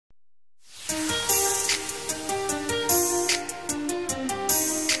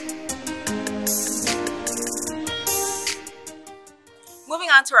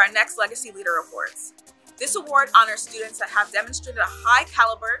on to our next Legacy Leader Awards. This award honors students that have demonstrated a high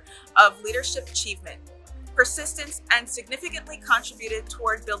caliber of leadership achievement, persistence, and significantly contributed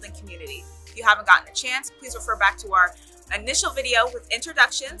toward building community. If you haven't gotten a chance, please refer back to our initial video with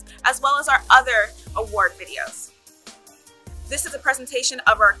introductions, as well as our other award videos. This is a presentation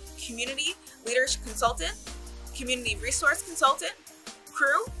of our Community Leadership Consultant, Community Resource Consultant,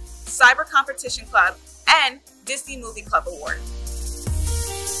 Crew, Cyber Competition Club, and Disney Movie Club Award.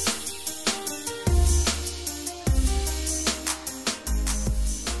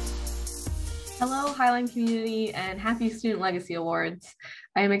 Hello, Highline community, and happy Student Legacy Awards.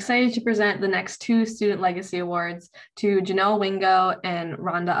 I am excited to present the next two Student Legacy Awards to Janelle Wingo and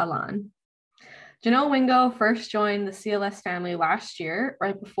Rhonda Alan. Janelle Wingo first joined the CLS family last year,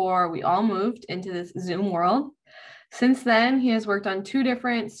 right before we all moved into this Zoom world. Since then, he has worked on two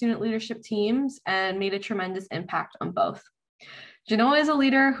different student leadership teams and made a tremendous impact on both. Janelle is a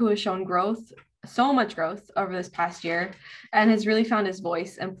leader who has shown growth, so much growth over this past year, and has really found his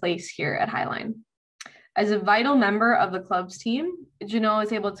voice and place here at Highline. As a vital member of the club's team, Janelle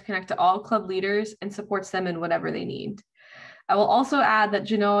is able to connect to all club leaders and supports them in whatever they need. I will also add that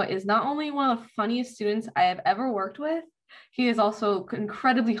Janelle is not only one of the funniest students I have ever worked with, he is also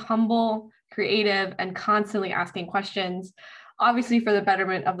incredibly humble, creative, and constantly asking questions, obviously for the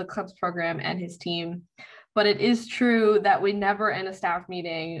betterment of the club's program and his team. But it is true that we never end a staff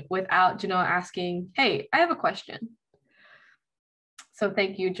meeting without Janelle asking, "Hey, I have a question." So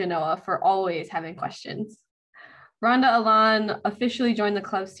thank you, Janelle, for always having questions. Rhonda Alan officially joined the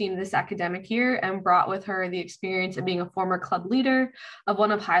club's team this academic year and brought with her the experience of being a former club leader of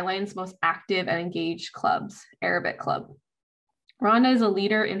one of Highline's most active and engaged clubs, Arabic Club. Rhonda is a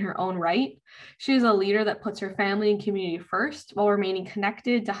leader in her own right. She is a leader that puts her family and community first while remaining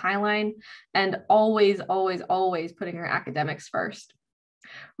connected to Highline and always putting her academics first.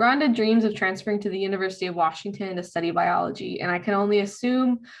 Rhonda dreams of transferring to the University of Washington to study biology, and I can only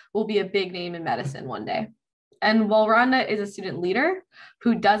assume will be a big name in medicine one day. And while Rhonda is a student leader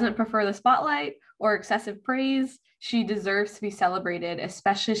who doesn't prefer the spotlight or excessive praise, she deserves to be celebrated,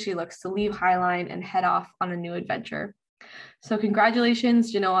 especially as she looks to leave Highline and head off on a new adventure. So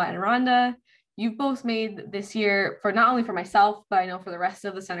congratulations, Genoa and Rhonda. You've both made this year, for not only for myself, but I know for the rest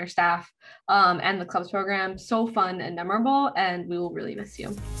of the center staff and the club's program, so fun and memorable, and we will really miss you.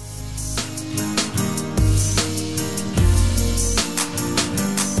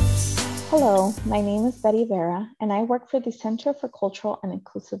 Hello, my name is Betty Vera, and I work for the Center for Cultural and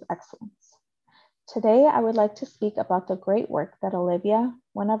Inclusive Excellence. Today, I would like to speak about the great work that Olivia,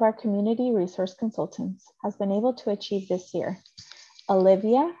 one of our community resource consultants, has been able to achieve this year.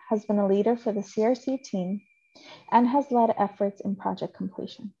 Olivia has been a leader for the CRC team and has led efforts in project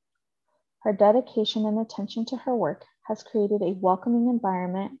completion. Her dedication and attention to her work has created a welcoming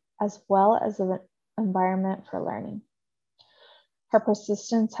environment as well as an environment for learning. Her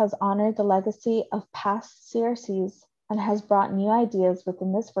persistence has honored the legacy of past CRCs and has brought new ideas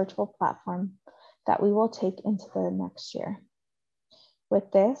within this virtual platform that we will take into the next year.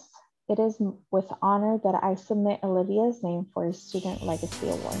 With this, it is with honor that I submit Olivia's name for a Student Legacy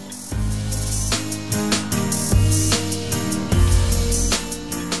Award.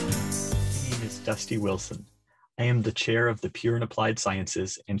 My name is Dusty Wilson. I am the chair of the Pure and Applied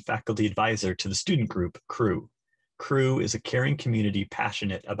Sciences and faculty advisor to the student group, Crew. Crew is a caring community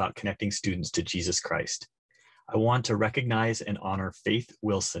passionate about connecting students to Jesus Christ. I want to recognize and honor Faith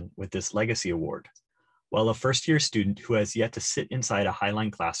Wilson with this Legacy Award. While a first-year student who has yet to sit inside a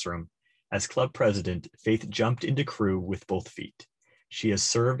Highline classroom, as club president, Faith jumped into Crew with both feet. She has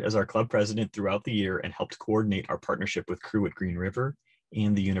served as our club president throughout the year and helped coordinate our partnership with Crew at Green River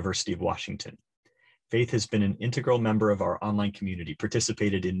and the University of Washington. Faith has been an integral member of our online community,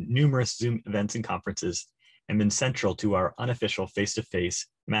 participated in numerous Zoom events and conferences, and been central to our unofficial face-to-face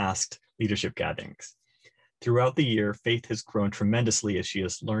masked leadership gatherings. Throughout the year, Faith has grown tremendously as she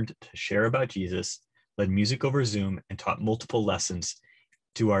has learned to share about Jesus, led music over Zoom, and taught multiple lessons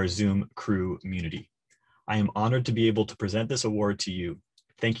to our Zoom Crew community. I am honored to be able to present this award to you.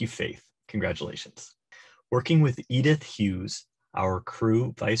 Thank you, Faith. Congratulations. Working with Edith Hughes, our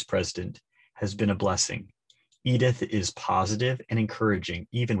Crew vice president, has been a blessing. Edith is positive and encouraging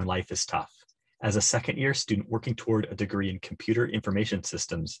even when life is tough. As a second-year student working toward a degree in computer information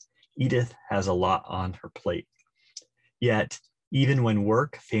systems, Edith has a lot on her plate. Yet, even when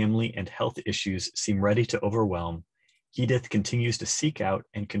work, family, and health issues seem ready to overwhelm, Edith continues to seek out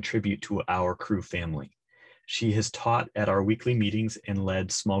and contribute to our Crew family. She has taught at our weekly meetings and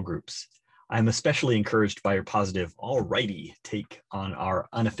led small groups. I'm especially encouraged by her positive, alrighty take on our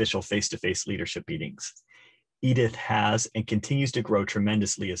unofficial face-to-face leadership meetings. Edith has and continues to grow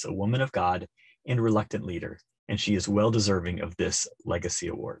tremendously as a woman of God and reluctant leader, and she is well deserving of this Legacy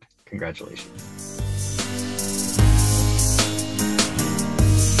Award. Congratulations.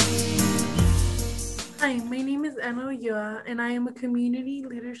 Hi, my name is Emma Ulloa, and I am a community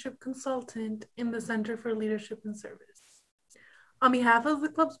leadership consultant in the Center for Leadership and Service. On behalf of the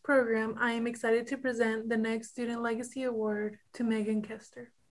club's program, I am excited to present the next Student Legacy Award to Megan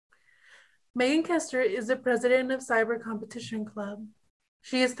Kester. Megan Kester is the president of Cyber Competition Club.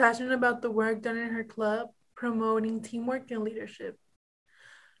 She is passionate about the work done in her club, promoting teamwork and leadership.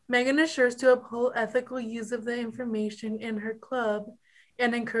 Megan assures to uphold ethical use of the information in her club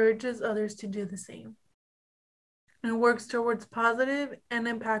and encourages others to do the same, and works towards positive and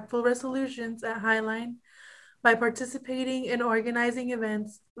impactful resolutions at Highline by participating in organizing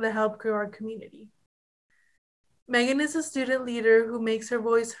events that help grow our community. Megan is a student leader who makes her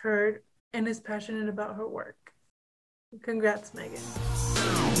voice heard and is passionate about her work. Congrats, Megan.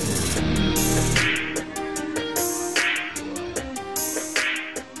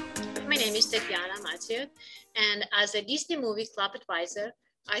 My name is Tatiana Mathieu, and as a Disney Movie Club advisor,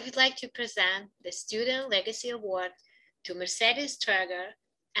 I would like to present the Student Legacy Award to Mercedes Traeger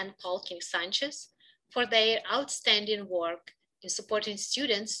and Paul King Sanchez for their outstanding work in supporting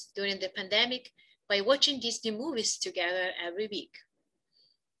students during the pandemic by watching Disney movies together every week.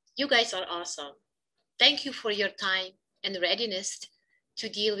 You guys are awesome. Thank you for your time and readiness to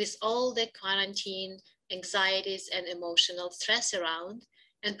deal with all the quarantine, anxieties, and emotional stress around,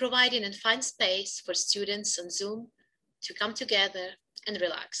 and providing a fun space for students on Zoom to come together and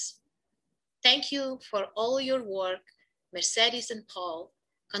relax. Thank you for all your work, Mercedes and Paul.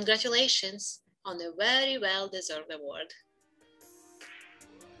 Congratulations on a very well-deserved award.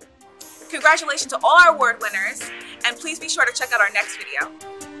 Congratulations to all our award winners, and please be sure to check out our next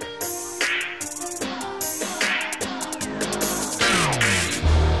video.